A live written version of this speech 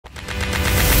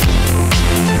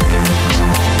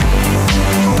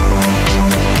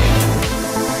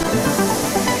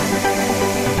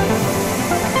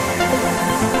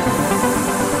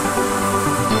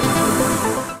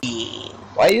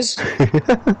guys.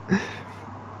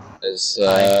 Is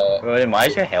why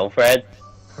is your health red?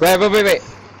 wait.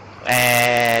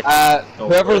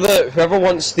 Whoever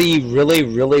wants the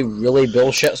really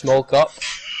bullshit small cup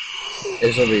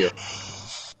is over here.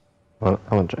 I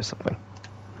want to try something.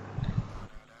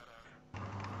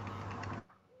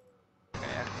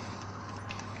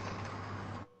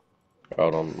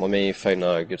 Hold on, let me find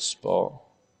a good spot.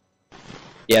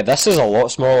 Yeah, this is a lot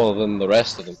smaller than the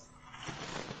rest of them.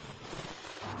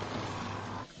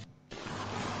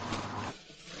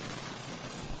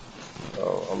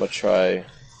 Oh, I'm gonna try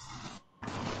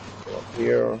go up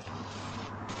here.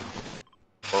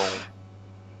 Boom.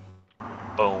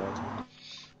 Boom.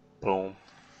 Boom.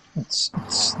 It's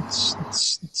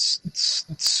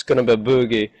gonna be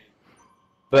boogie.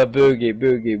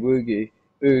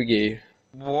 Boogie.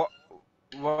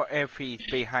 What if he's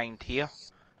behind here?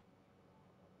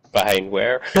 Behind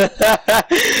where?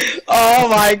 Oh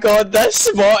my god, this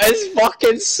spot is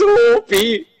fucking so OP!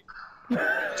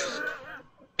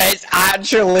 It's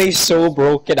actually so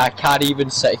broken, I can't even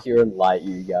sit here and lie to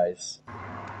you guys.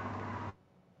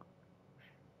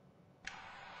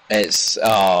 It's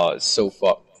so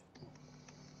fucked.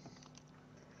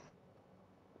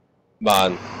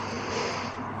 Man.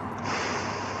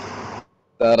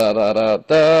 Da da da da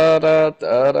da da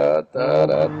da da da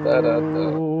da da da.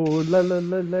 Ooh, la la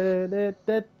la la da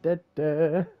da da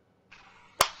da.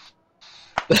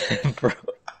 Bro.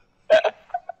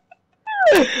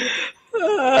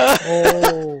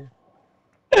 Oh.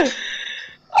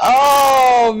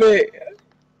 Oh, mate.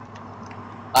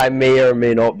 I may or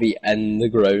may not be in the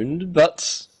ground,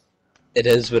 but it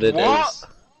is what it is.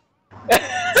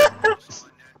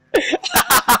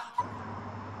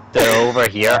 They're over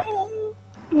here.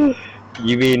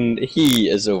 You mean he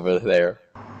is over there?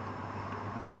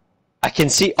 I can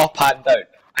see up and down.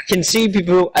 I can see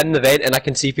people in the vent and I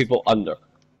can see people under.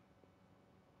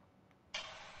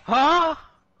 Huh?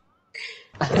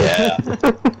 Yeah.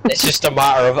 It's just a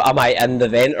matter of am I in the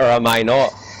vent or am I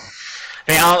not?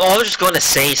 Mate, I was just going to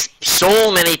say,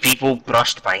 so many people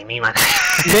brushed by me, man.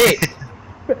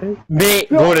 Mate,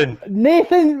 Gordon.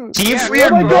 Nathan! See if Oh we're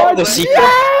my not God, the seeker.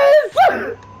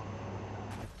 Yes!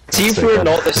 See if we're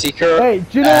not the seeker. Hey,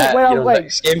 do you know where I was?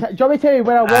 Next game. Do you want me to tell you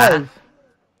where I was?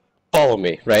 Follow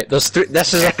me, right? There's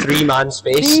this is a 3-man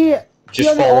space. See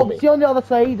Just follow me. See on the other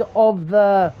side of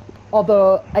the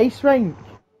ice rink.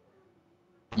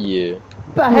 Yeah.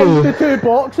 Behind the two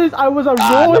boxes, I was a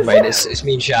Never rose. mind. It's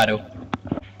me and Shadow.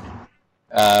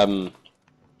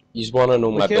 You wanna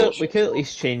know my bullshit? We could at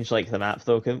least change like the map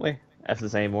though, couldn't we? If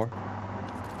there's any more.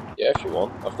 Yeah, if you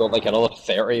want. I've got like another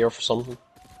 30 or something.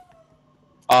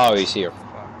 Oh, he's here.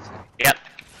 Yep.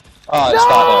 Oh, it's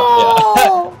that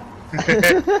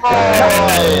there. Yeah.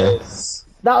 Nice.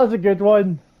 That was a good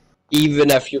one.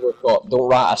 Even if you were caught, don't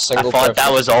rat a single I thought that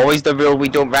person. was always the rule, we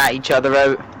don't rat each other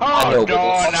out. I know, but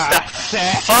What the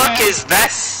fuck is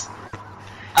this?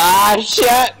 Ah,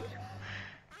 shit!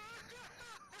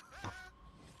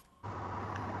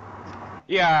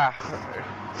 Yeah.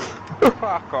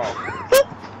 Fuck off.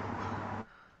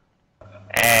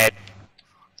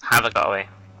 Have it got away.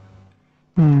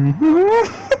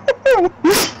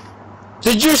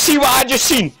 Did you see what I just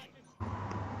seen?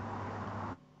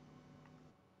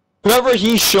 Whoever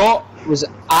he shot was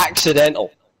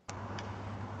accidental.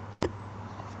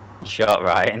 Shot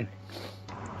Ryan.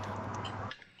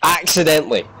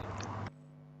 Accidentally.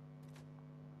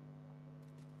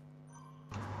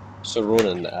 So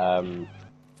Ronan,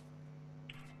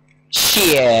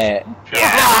 shit.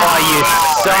 Oh, you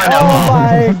son of Oh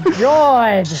my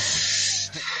god!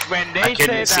 When I they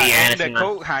couldn't say see that in anything, the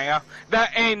coat hanger,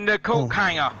 that in the coat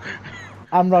hanger.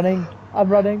 I'm running.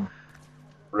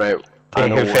 Right. I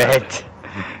know David.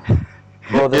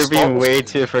 Bro, You're being way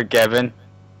too forgiving.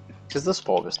 Because the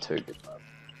spot was too good, man.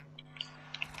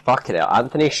 Fucking hell,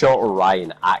 Anthony shot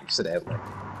Ryan accidentally.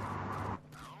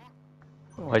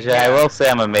 Which I will say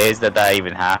I'm amazed that that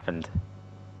even happened.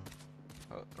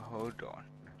 Hold on.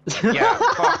 Yeah,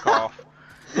 fuck off.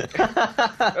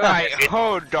 Right,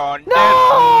 hold on.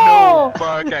 No! There's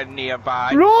no burger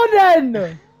nearby.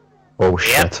 Ronan! Oh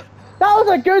shit. That was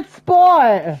a good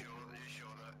spot!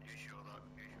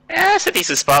 Yeah, it's a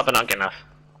decent spot, but not good enough.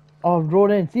 Oh,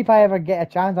 Ronan, see if I ever get a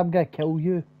chance, I'm gonna kill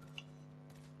you.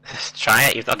 Try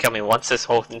it, you've not killed me once this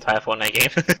whole entire Fortnite game.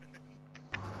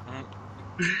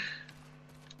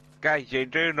 Guys, you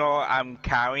do know I'm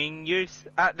carrying you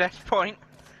at this point?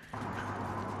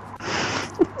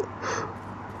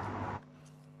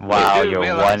 Wow, do you're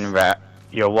realize-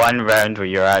 one round where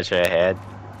you're actually ahead.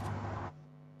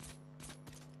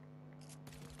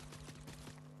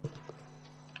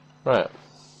 Right.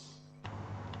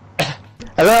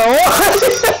 Hello?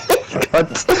 God.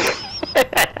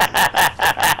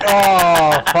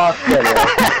 Oh, fucking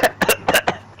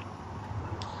hell.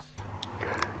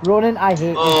 Ronan, I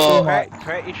hate you Oh. so much.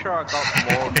 Pretty sure I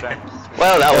got more than.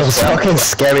 Well, that It was was fucking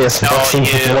scary as fuck seeing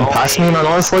you people run past me, man,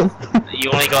 honestly. You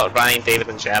only got Ryan, David,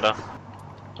 and Shadow.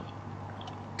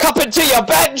 Cup it to your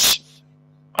bench!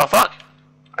 Oh fuck!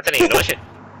 I didn't even know shit.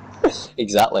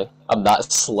 Exactly. I'm that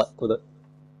slick with it.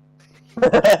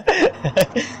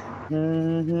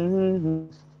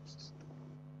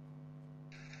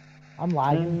 I'm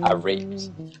lagging. I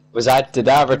raped. Did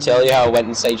I ever tell you how I went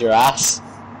inside your ass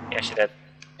Yeah, she did.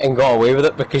 and got away with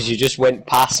it because you just went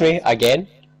past me again?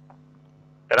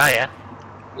 Did I? Yeah.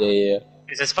 Yeah,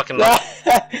 Who's this fucking mug?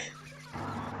 yeah.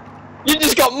 You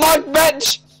just got mugged,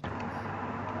 bitch!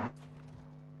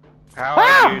 How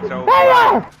Ah! are you so There you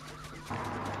are! blind?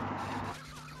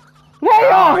 There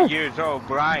you How are are! you so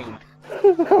blind?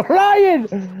 Ryan!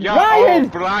 You're Ryan! all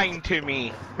blind to me.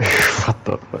 What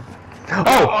the fuck? You're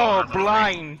Oh! all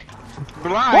blind.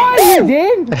 Blind. What are you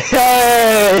doing?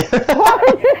 Hey!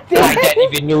 What are you I doing?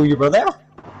 didn't even know you were there.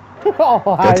 Oh,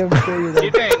 I am sure you You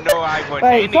did. didn't know I was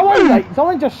Wait, anywhere.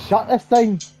 someone just shut this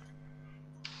thing.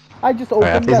 I just Alright,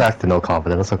 if opened he's it. acting no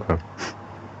confidence, look for him.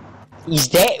 He's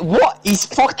dead. What? He's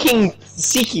fucking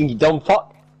seeking, you dumb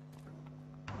fuck.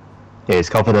 Yeah, he's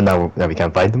confident that we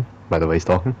can't find him, by the way he's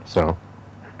talking, so...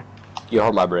 You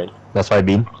hurt my brain. That's why I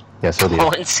mean. Yeah, so do you. Oh,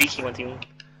 and Seeking went to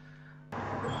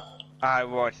I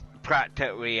was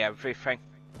practically everything.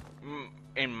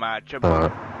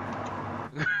 Imaginable.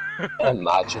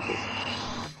 Imagine.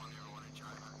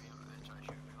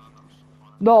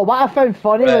 No, what I found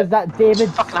funny was that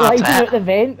David's Fucking sliding hard to out the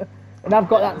vent, and I've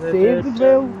got that saved as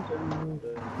well.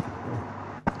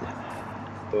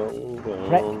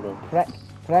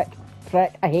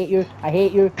 Prick, I hate you, I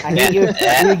hate you, I hate you,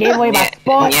 you gave away my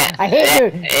spot, I hate you,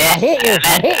 I hate you,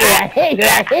 I hate you, I hate you,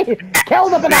 I hate you, kill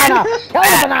the banana, kill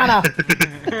the banana,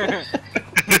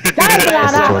 die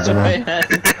banana,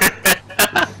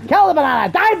 kill the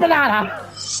banana, die banana,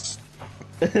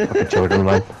 Fucking children,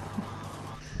 man.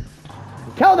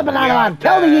 kill the banana man,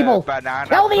 kill the evil, Banana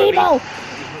kill the police. evil.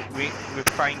 We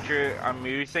find you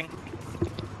amusing.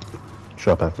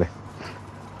 Shut up, Anthony.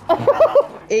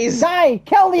 Die,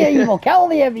 kill the evil, kill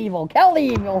the evil, kill the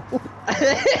evil.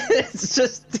 It's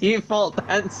just default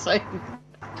dancing.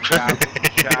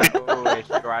 Shadow is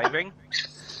driving.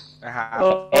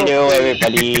 Hello,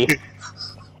 everybody.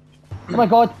 Oh my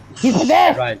god, he's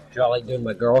possessed, Right, do I like doing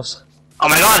my girls? Oh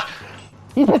my god!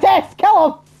 he's possessed, kill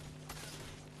him.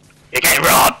 You're getting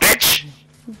robbed, bitch!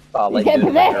 I He's like getting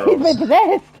doing my possessed, he's girls. been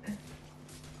possessed.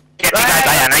 Get me guy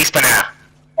by a nice banana!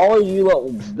 Oh, you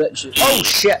little bitches. Oh,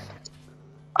 shit.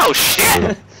 Oh shit!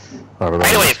 Alright, we're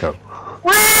Right going, away. let's go.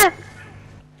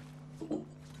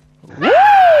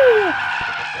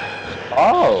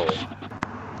 Oh.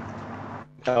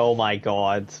 Oh my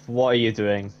god, what are you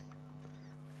doing?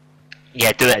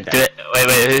 Yeah, do it, do it.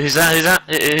 Wait, who's that? Who's that?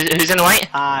 Who's in the white?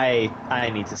 I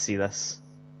need to see this.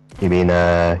 You mean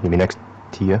next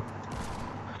to you?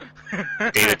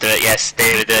 David, do it, yes.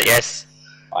 David, do it, yes.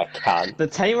 I can't. The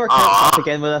timer counts up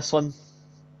again with this one.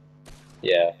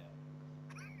 Yeah.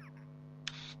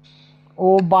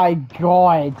 Oh my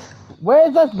god. Where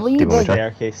is this leading? People are trying-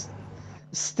 Staircase.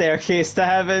 Staircase to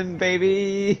heaven,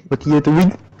 baby! What are you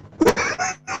doing?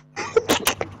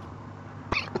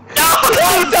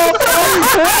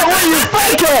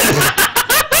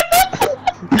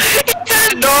 He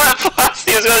didn't know at first,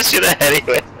 he was gonna shoot it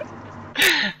anyway.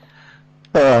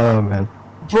 Oh, man.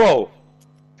 Bro.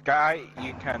 Guy,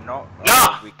 you cannot.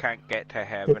 No! We can't get to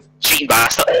heaven. Cheating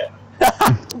bastard.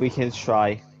 We can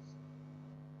try.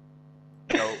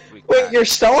 No, we Wait, can't. you're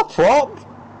still a prop?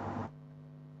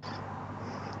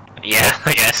 Yeah,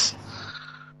 I guess.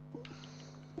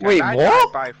 Wait, Can I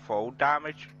what? die by full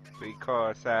damage?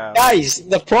 Because Guys,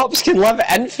 the props can live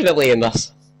infinitely in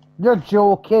this. You're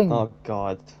joking. Oh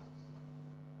god. So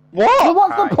What?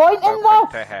 what's the point in welcome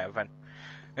this? to heaven.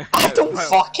 I don't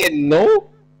fucking know.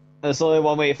 There's only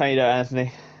one way to find out,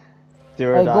 Anthony. Do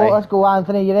or Right, die. let's go,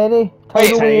 Anthony. You ready?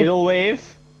 Tidal wave. Tidal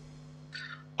wave.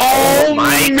 Oh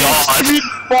my god!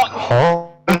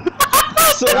 Oh.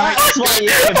 So that's why you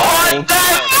can build.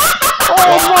 Oh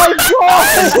my That's god!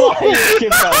 why you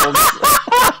can build.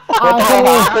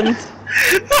 Anthony,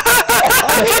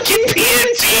 Fucking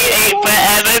PNG 8-bit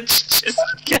image! Just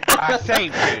I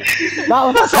saved you. that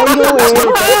was a tidal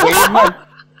wave.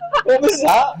 What was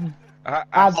that? I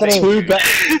Anthony. saved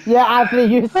you. Yeah, Anthony,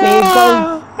 you saved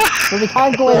us. But we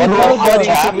can't go any What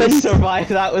further. happened? We survived,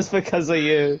 that was because of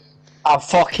you. A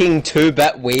fucking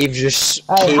 2-bit wave just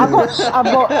Right, came. I've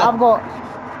got.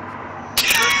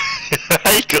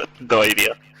 I got no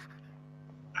idea.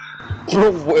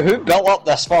 Bro, who built up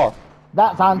this far?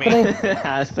 That's Anthony.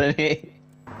 Anthony.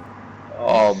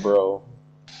 Oh, bro.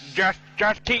 Just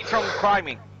keep on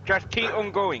climbing. Just keep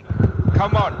on going.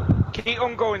 Come on. Keep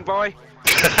on going, boy.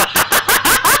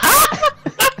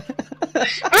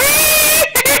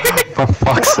 For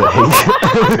fuck's sake.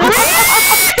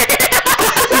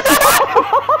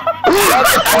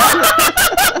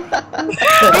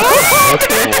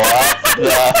 What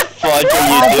the fuck are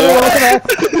you doing?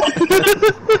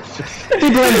 He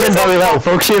blends in very well,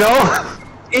 folks, you know?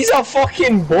 He's a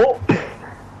fucking boat.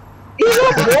 He's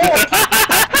a boat.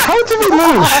 How did we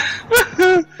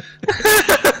lose?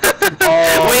 Wait,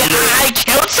 I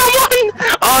killed someone!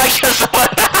 Oh, I killed someone!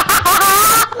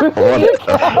 What the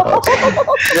fuck?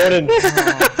 Jordan,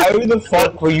 how the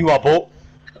fuck were you a boat?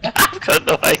 I've got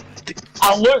no idea.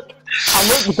 I look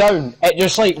down at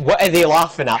just like, what are they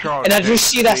laughing at? Sean, And I just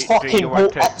see this do fucking you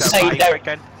want boat to upside survive down.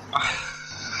 again?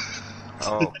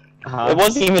 Oh. Uh-huh. It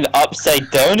wasn't even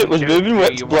upside down, it was Do- moving do with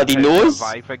its you bloody want to nose.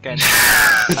 survive again?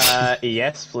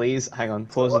 Yes, please. Hang on.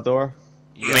 Close the door.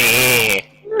 Me.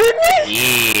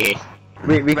 Yeah.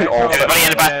 We can all. Everybody in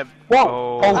the back. What?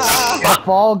 Oh, The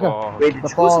fog. oh. The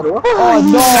fog. Oh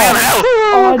no!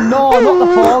 Oh no! Not the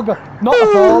fog! Not the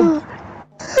fog!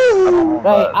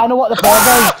 Right, I know what the fog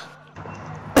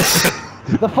is.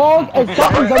 The fog is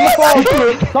something's in the fog.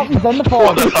 Something's in the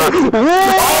fog. Oh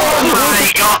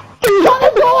my god! Shut the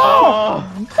door!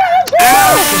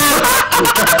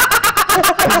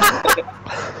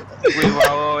 We were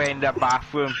all in the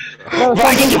bathroom. There was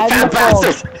something in the fog.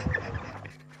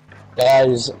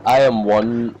 Guys, I am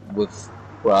one with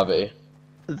gravity.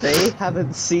 They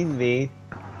haven't seen me,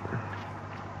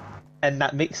 and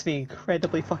that makes me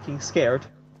incredibly fucking scared.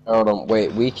 Hold on,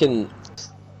 wait, we can.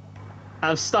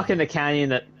 I'm stuck in the canyon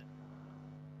that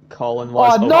Colin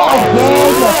was. Oh, not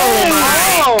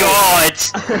Oh my god!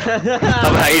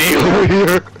 I'm hiding over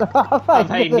here. I'm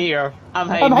hiding here. I'm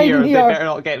hiding hiding here. here. They better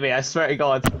not get me. I swear to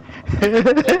God.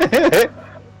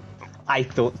 I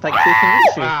don't think they can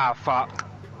reach you. Ah, fuck.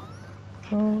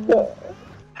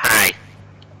 Hi.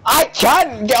 I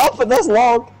can't get up at this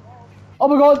log! Oh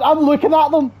my god, I'm looking at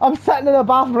them. I'm sitting in a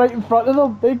bath right in front of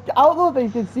them. I don't know if they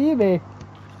can see me.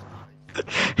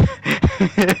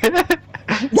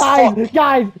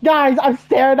 Guys, I'm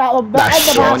staring at them. They're in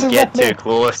the Don't bathroom get with me. too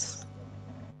close.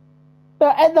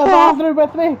 They're in the bathroom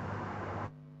with me.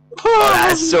 Oh,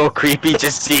 that's so creepy,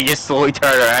 just seeing you slowly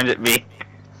turn around at me.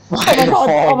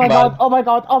 Oh my god, oh my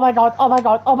god, oh my god, oh my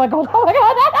god, oh my god, oh my god, oh my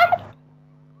god.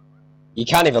 You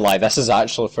can't even lie, this is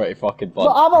actually pretty fucking But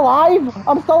fun. I'm alive.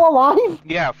 I'm still alive.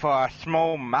 Yeah, for a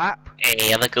small map.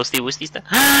 Any other ghosty woosty stuff?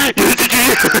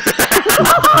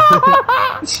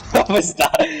 What was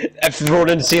that? If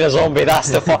Ronan seen a zombie, that's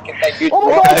the fucking thing you'd Oh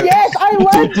my god, yes, I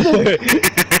lived.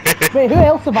 Wait, who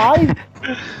else survived?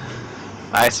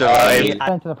 I survived.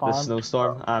 Went to the The farm.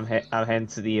 snowstorm. I'm heading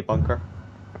to the bunker.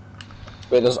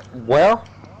 Wait, there's. Where?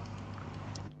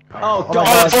 Oh my God!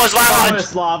 Oh, the floor's lava!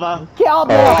 Forest lava. Get up Oh,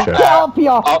 there, shit. get up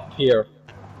here. Up here.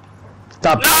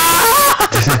 Stop. Wait,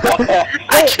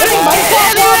 is this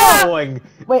Minecraft lava? Going.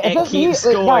 Wait, is It this heat? keeps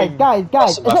Wait, going. guys,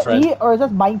 That's is my it friend. heat or is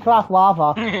this Minecraft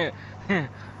lava?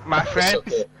 My It's friend.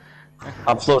 okay.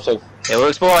 I'm floating. It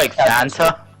looks more like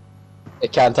Fanta.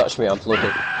 It can't touch me, I'm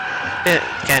floating.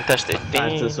 Can't touch the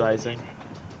Fanta's thing. rising.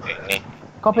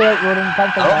 Copyright loading, can't I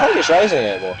think don't that. think it's rising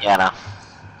anymore. Yeah, no.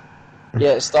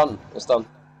 Yeah, it's done. It's done.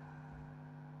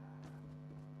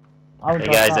 I would Hey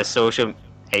trust guys, that. this social.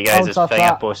 Hey Oh, guys, this stop thing I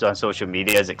that. posted on social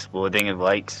media is exploding in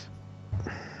likes.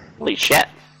 Holy shit.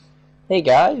 Hey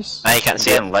guys. I can't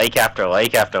see See it. it like after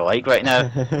like after like right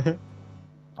now. I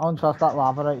don't trust that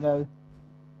lava right now.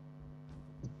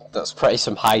 That's pretty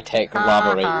some high-tech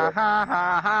lava right Ha here. ha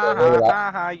ha ha Yeah, look at that.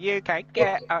 ha ha. You can't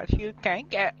get us. You can't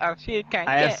get us. You can't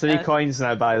I have get 3 us. coins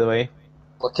now, by the way.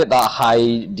 Look at that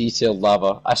high detailed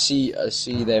lava. I see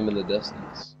them in the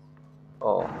distance.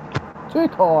 Oh. 2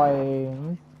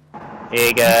 coins.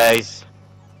 Hey guys.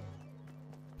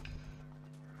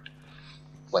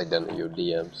 Slide down to your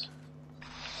DMs.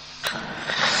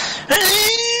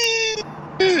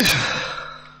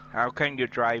 How can you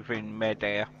drive in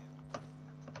midair?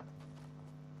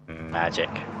 Magic.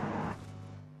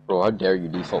 Bro, how dare you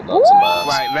default that to mass?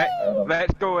 Right,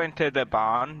 let's go into the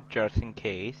barn just in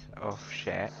case. Oh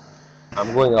shit.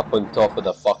 I'm going up on top of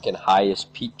the fucking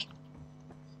highest peak.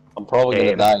 I'm probably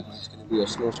Hey, gonna die. It's gonna be a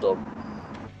snowstorm.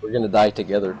 We're gonna die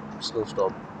together.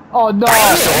 Snowstorm. Oh no!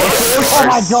 Oh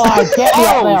my god, get me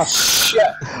up there! Shit!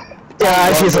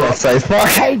 Yeah, she's on that side. Fuck.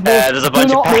 Hide me. There's a Do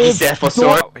bunch of not move.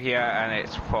 pachycephalosaurs. Out here and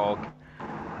it's fog.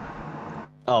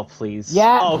 Oh please.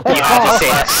 Yeah. Oh You had to god. say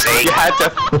that safe. You had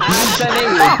to.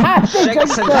 Anthony, you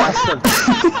Jackson bastard.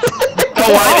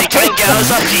 Don't worry, they can't get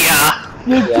us up here.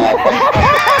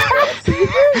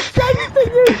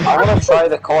 I wanna try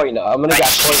the coin. I'm gonna get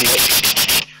a coin.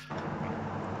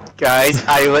 Guys,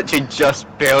 I literally just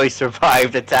barely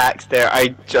survived attacks there.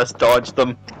 I just dodged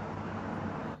them.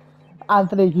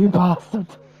 Anthony, you bastard.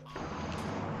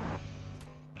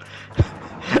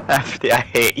 Anthony, I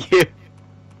hate you.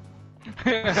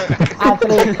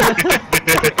 Anthony. I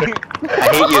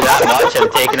hate you that much. I'm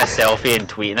taking a selfie and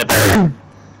tweeting about it.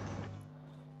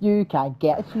 You can't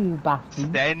get us, you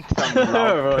bastard. Send some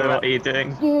love Really, to what are it. you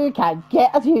doing? You can't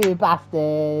get us, you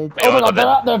bastard. Wait, Oh my what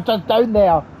god, they're just down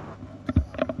there.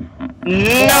 No!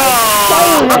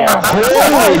 Down there!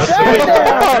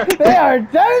 They are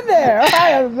down there! I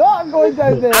am not going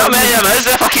down there! How many of them is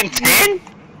there? Fucking 10?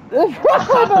 There's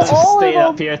probably I'm just all staying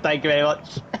of up here, thank you very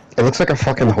much. It looks like a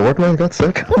fucking horde, man. God's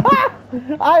sake. them.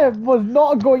 I was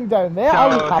not going down there. I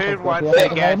was So, happy who to wants here. to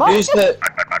Thank you very get much. Who's the?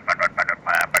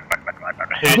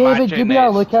 David, you be our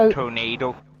Imagine lookout. this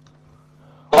tornado.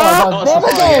 Oh my god, Oh, it's never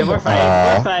fine, again! we're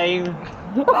fine, we're fine.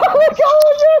 Oh my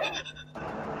god!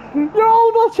 You're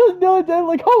almost just nearly down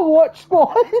like a watch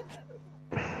squad!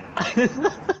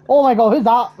 Oh my god, who's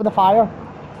that with the fire?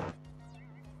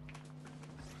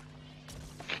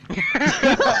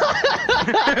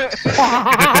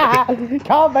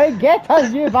 Come and get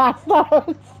us, you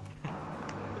bastards!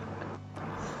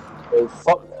 Oh,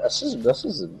 fuck! This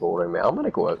is boring, man. I'm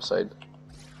gonna go outside.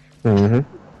 Mm-hmm.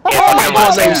 Yeah, fucking Come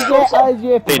was and like, get us,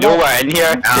 you They know we're in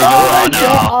here. They Come know and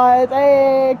get us,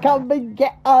 eh? Come and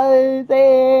get us,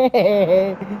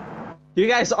 eh? You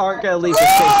guys aren't gonna leave the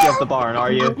safety of the barn, are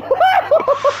you? and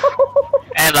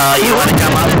you wanna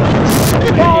come up?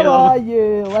 Come on,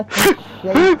 you little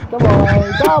shit! Come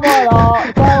on up!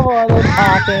 Come on and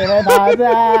party with us!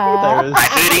 There's... My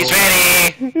foodie's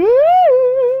ready!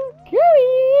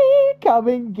 Gooey, come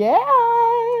and get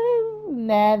us!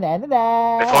 Na na na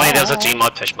na! If only there was a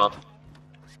Gmod push mod.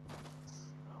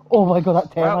 Oh my god,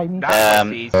 that Well, terrified me. that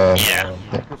was easy. Yeah.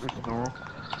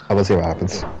 I will see what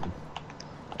happens.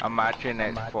 Imagine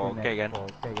it's fog again.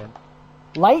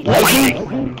 Lightning?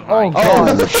 Oh god. I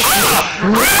want to take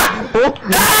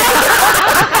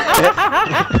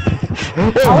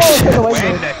the When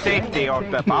window. the safety of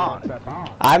the barn.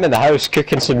 I'm in the house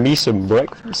cooking some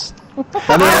breakfast.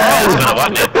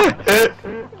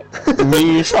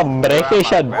 Me some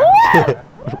breakfast.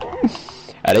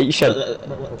 Alright, shit.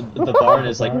 The barn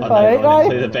is like Alright,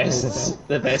 unironically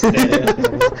the best area.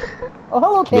 Oh,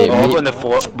 hello, Mate, Kate. I love when the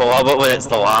floor, but I love it when it's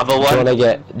the lava Do you one. wanna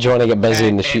get busy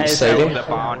in the sheep It's side? Build the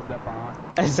barn.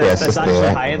 Is Yeah, it's this just actually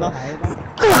there. high enough?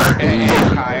 It is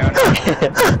high enough.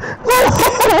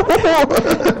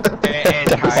 It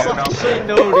is high enough.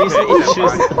 No reason to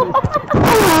choose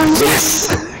Yes!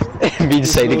 Me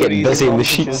decided to get busy in the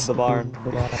choose sheets. the barn.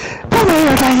 You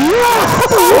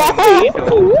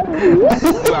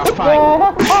are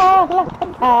fine.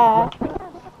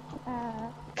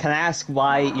 Can I ask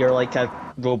why you're like a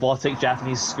robotic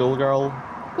Japanese schoolgirl?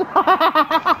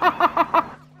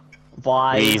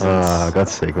 Why? Reasons.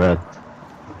 God's sake, man.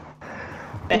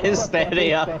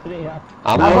 Hysteria.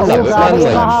 I'm I'm on not that sure man, if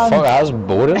like, I'm- fuck, that was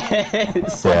boring.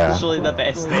 It's Yeah. actually the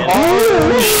best thing.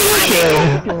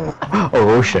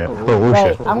 Oh shit. Oh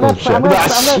Right, shit. I'm Oh gonna shit. click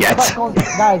Shit. on,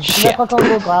 guys, I'm gonna click on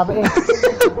low gravity.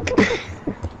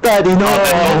 Daddy, Oh, no!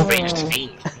 the no-ranged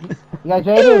fiend. You guys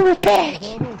ready?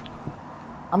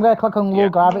 I'm gonna click on low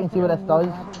gravity and see what this does.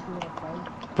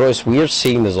 Bro, it's weird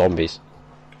seeing the zombies.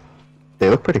 They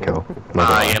look pretty cool. Not gonna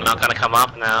lie. You're not gonna come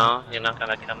up now. You're not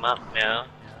gonna come up now.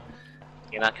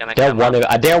 You're not gonna I come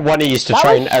up. dare one of you to That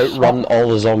try was and outrun all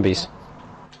the zombies.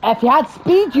 If you had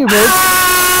speed, you would.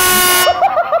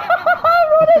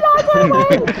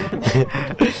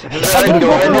 Fucking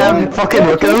go in them! Fucking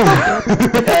look at them!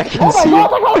 I can Oh my see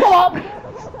god, I gotta come up! it.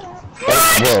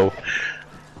 Whoa.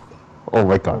 Oh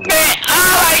my god.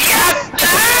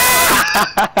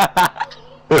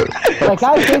 Like,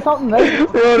 guys, say something, right? See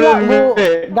that low,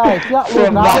 guys, see that low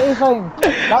From gravity thing?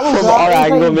 That low From our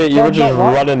gravity angle, thing mate, you were did just not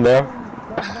work. running there.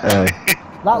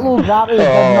 That low gravity did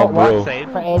Oh, not bro. work Safe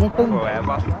for anything.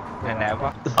 forever and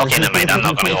ever. Okay, never mind. I'm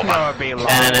not gonna go It's back. gonna be lava.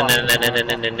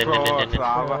 Bro,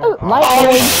 lava. Oh,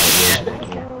 lightning!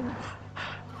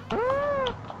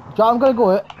 Joe, I'm gonna go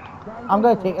out. I'm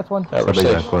gonna take this one. That was Big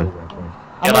safe. that one.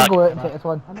 I'm gonna go out and take this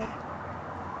one.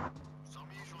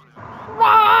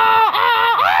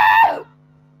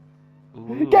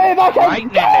 Get me back in! Lightning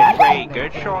is very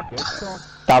good, Sean.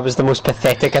 That was the most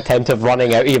pathetic attempt of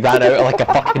running out. He ran out like a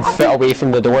fucking foot away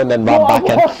from the door and then ran No, I back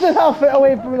in. wasn't a foot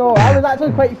away from the door. I was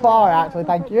actually quite far, actually,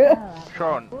 thank you.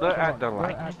 Sean, look at the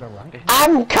light.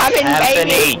 I'm coming,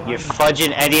 Anthony, you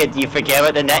fudging idiot, you forget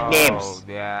about the nicknames. Oh,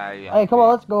 yeah, yeah. Hey, come on,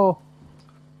 let's go.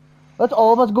 Let's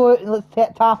all of us go, let's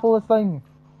tackle this thing.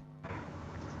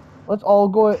 Let's all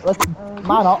go, let's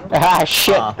man up. Ah,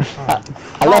 shit.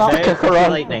 I left the cooker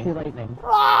on.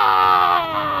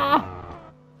 Ah!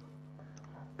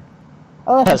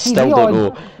 I left I the still TV don't on.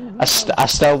 know. I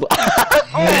still.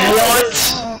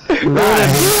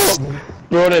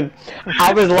 Ronan,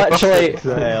 I was literally.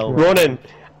 Ronan,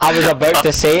 I was about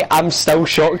to say, I'm still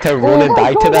shocked how Ronan my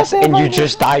died to God, this, and you that's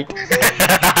just died.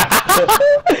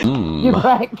 You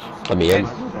prick. Let me in.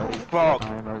 Fuck.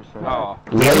 Oh.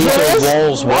 Laser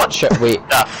walls, watch it. Wait,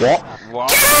 what?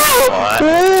 What?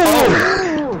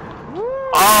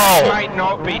 Oh! Might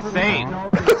not be safe.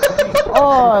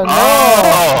 Oh no!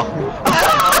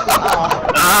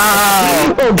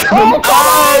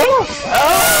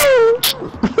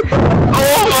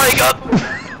 Oh my god!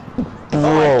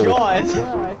 Bro, God!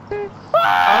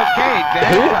 Okay,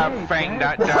 there's a thing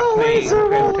that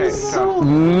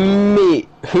mate,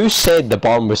 who said the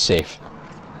bomb was safe?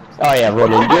 Oh yeah,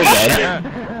 Ronan, you're dead.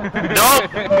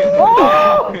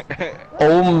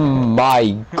 Oh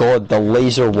my god, the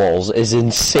laser walls is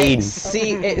insane.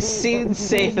 It seemed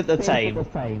safe at the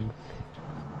time.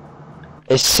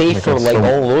 It's safe for like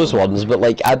all those ones, but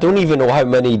like I don't even know how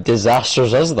many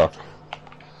disasters is there.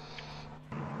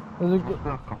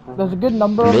 There's a good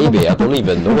number of Maybe, I them. don't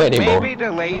even know anymore. Maybe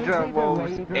the laser walls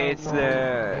is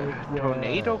the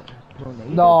tornado?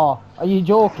 No, are you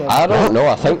joking? I don't know,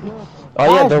 I think...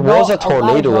 Oh yeah, there was a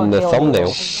tornado in the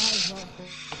thumbnail.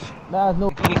 There's no.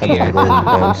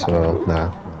 So,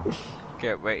 nah.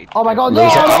 Get ready. Oh my god, no!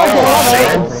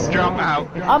 Laser- Jump out.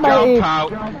 I'm Jump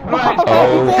out. Let's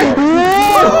Oh,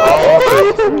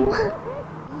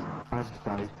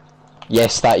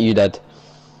 yes, that you did.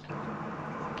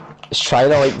 It's trying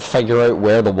to like figure out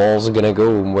where the walls are gonna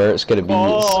go and where it's gonna be.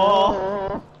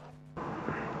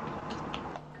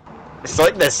 It's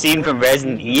like the scene from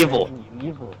Resident Evil.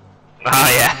 Oh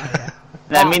yeah.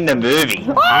 I mean the movie.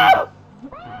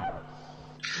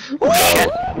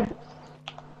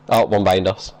 Oh, one behind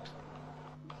us.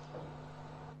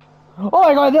 Oh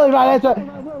my god, I nearly ran into it!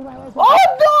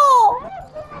 Oh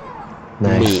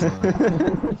Nice. Mate,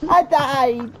 no! I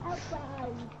died!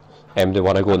 do you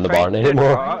wanna go in the barn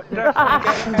anymore?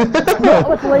 Not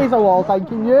with laser wall,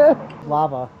 thank you.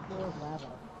 Lava.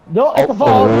 No, it's a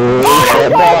fall! Oh, Oh my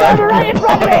god, it was right in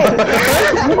front of me!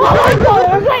 Oh my god, it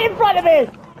was right in front of me!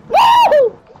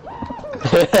 Woo!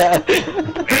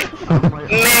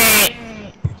 Mate!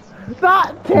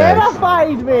 That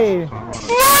terrified me!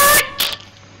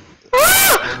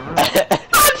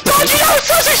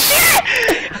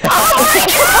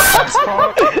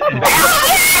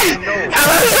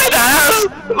 My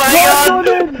god!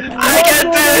 I can't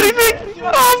do anything!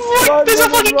 Oh fuck! There's a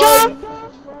fucking car!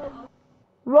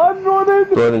 Run, Ronan!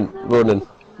 Ronan.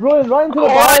 Ronan, run into the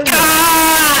barn!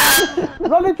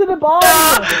 Run into the barn!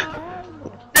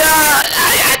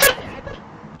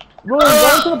 Ronan,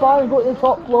 run into the barn and go to the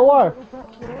top floor!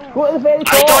 Go to the very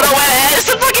top! I don't know where it is!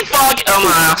 The fucking fog! Oh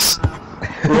my ass!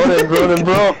 Ronan,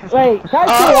 bro. Right, can I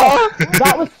say what?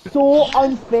 That was so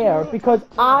unfair because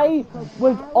I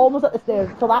was almost at the stairs,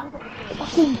 so that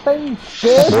fucking thing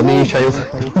scared Don't me. you, child?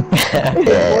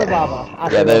 Poor Baba.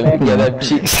 Yeah, them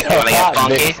cheeks. You wanna get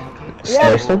funky?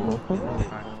 Yeah, Seriously?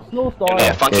 snowstorm.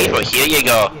 Yeah, funky, well here you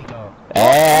go.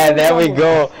 There we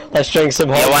go. Let's drink some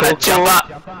hot You wanna cocoa. jump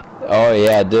up? Oh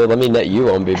yeah, dude, let me knit you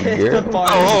on, baby girl. The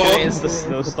barn is the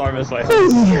snowstorm as well.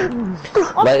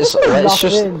 let's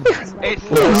just Nothing.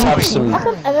 let's have some That's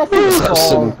an innocent let's have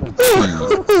song. some tea.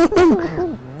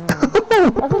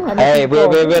 That's an innocent Hey,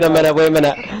 song. wait a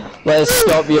minute. Let's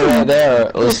stop you right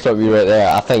there.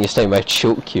 I think it's time I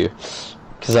choke you.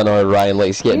 Cause I know Ryan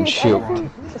likes getting choked.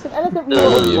 It's an innocent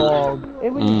real song.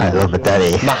 It was I love it,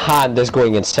 daddy. My hand is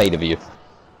going inside of you.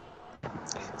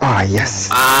 Ah, yes.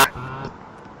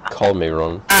 Call me,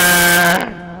 Ron.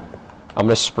 I'm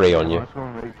gonna spray on you.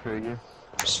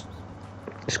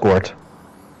 Squirt.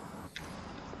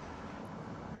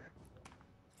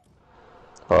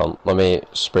 Hold on, let me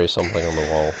spray something on the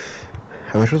wall.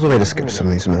 How much was the way to skip some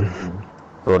of these, man?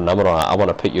 Ron, I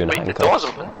wanna put you in Wait, the door's handcuffs.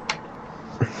 open.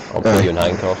 I'll put you in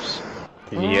handcuffs.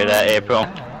 Did you hear that, April?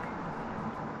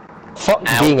 Fuck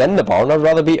being in the barn, I'd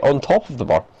rather be on top of the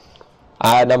barn.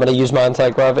 And I'm gonna use my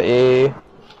anti-gravity.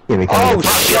 Yeah, we Oh, can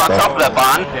Fuck you on top of the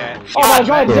barn. Oh my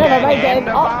god, Yeah. Jenna, right getting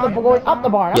going up the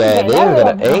barn. I'm Yeah, getting they out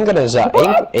of ain't gonna zap me. It's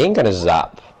an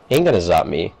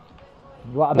innocent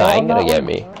What Nah, about ain't gonna get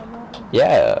me.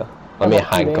 Yeah. Let me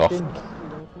handcuff.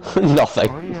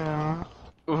 Nothing.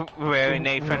 Really,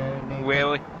 Nathan?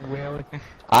 Really?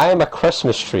 I am a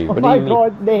Christmas tree. Oh What do my you mean?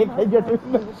 god, Nathan, you're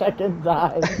doing the chicken's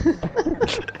eye.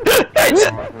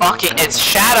 It's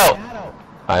Shadow!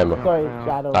 I'm Sorry,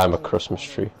 Shadow. a Christmas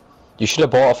tree. You should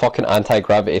have bought a fucking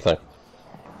anti-gravity thing.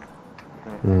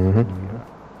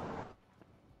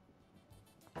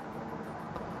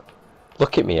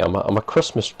 Look at me, I'm a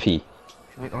Christmas pea.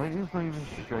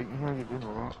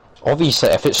 Obviously,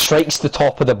 if it strikes the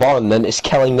top of the barn, then it's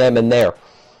killing them in there.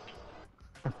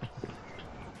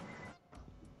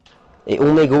 It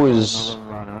only goes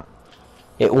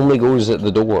at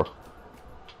the door.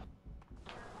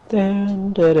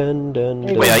 Dun, dun, dun, dun,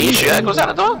 Wait, are you sure it goes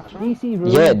out the door? DC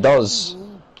rules. Yeah, it does.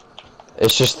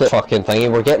 It's just the fucking thingy.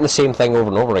 We're getting the same thing over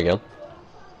and over again.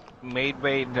 Made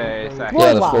by the...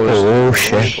 Yeah, the floor is... Oh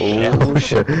shit. Oh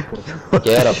shit.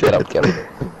 Get up, get up, get up.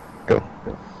 Go.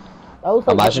 I was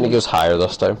like, Imagine it goes higher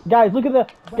this time. guys, look at the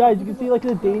guys. You can see like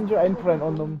the danger imprint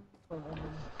on them.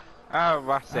 Oh,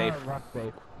 that's safe.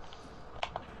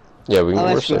 Yeah, we I'll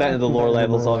we're actually go down to safe. the lower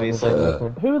levels, obviously.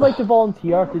 Who would like to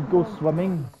volunteer to go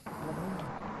swimming?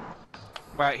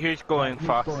 Right, who's going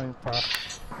first?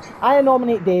 I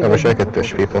nominate David. I wish I could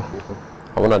push people.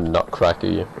 I want to nutcracker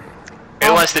you.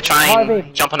 Who wants to try Harvey.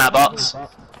 and jump on that box?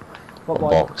 What A boy?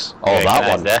 box. Oh, Okay, that can I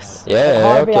one. this? Yeah,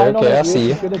 Harvey, okay, know okay, I that see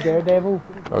you. You're the daredevil.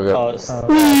 Okay. Oh, it's...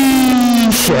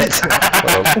 Shit.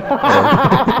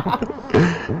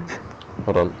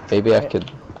 Hold on. Maybe I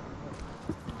could...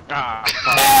 Ah,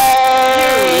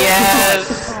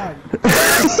 Yes!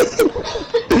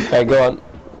 Hey, go on.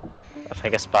 I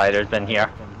think a spider's been here.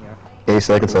 8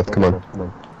 seconds left, come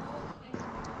on.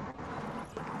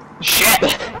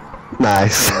 Shit!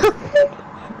 Nice.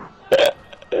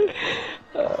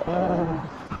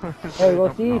 Hey,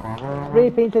 we'll see. Spray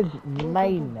painted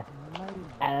mine.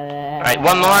 Right,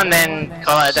 one more and then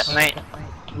call it a night.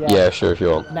 Yeah, sure, if you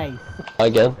want. Nice.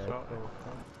 Again.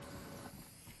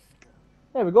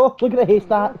 There we go. Look at the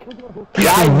haystack.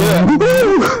 Yeah, I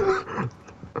knew it!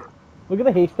 Look at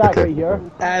the haystack Okay. right here.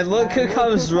 And look who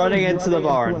comes running into the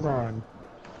barn.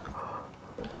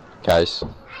 Guys,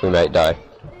 we might die.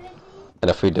 And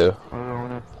if we do...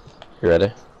 You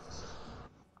ready?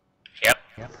 Yep.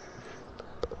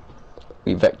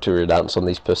 We victory dance on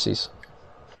these pussies.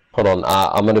 Hold on,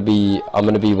 I'm gonna be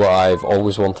what I've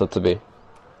always wanted to be.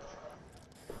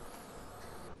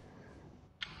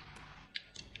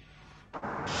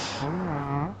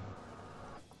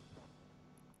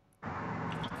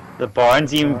 The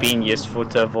barn's even being useful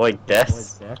to avoid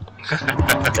this.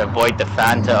 To avoid the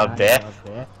Phantom of Death.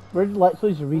 We're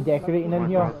literally just redecorating in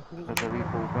here.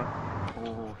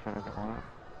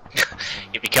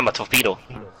 You become a torpedo.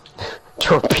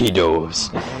 Torpedoes!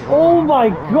 Oh my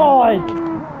god!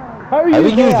 How are you, How are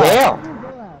you there?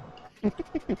 there?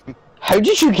 How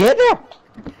did you get there?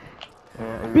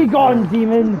 Be gone,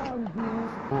 demon!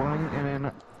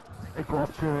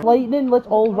 Lightning, let's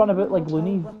all run about like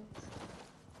loonies.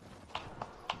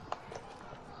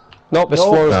 Nope, this Nope.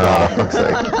 floor is Ah, gone. fuck's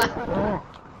sake.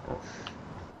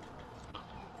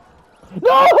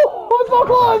 No! I'm so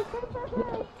close!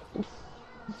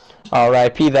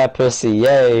 R.I.P. that pussy,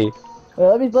 yay!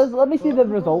 Let me see the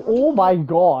result. Oh my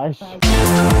gosh!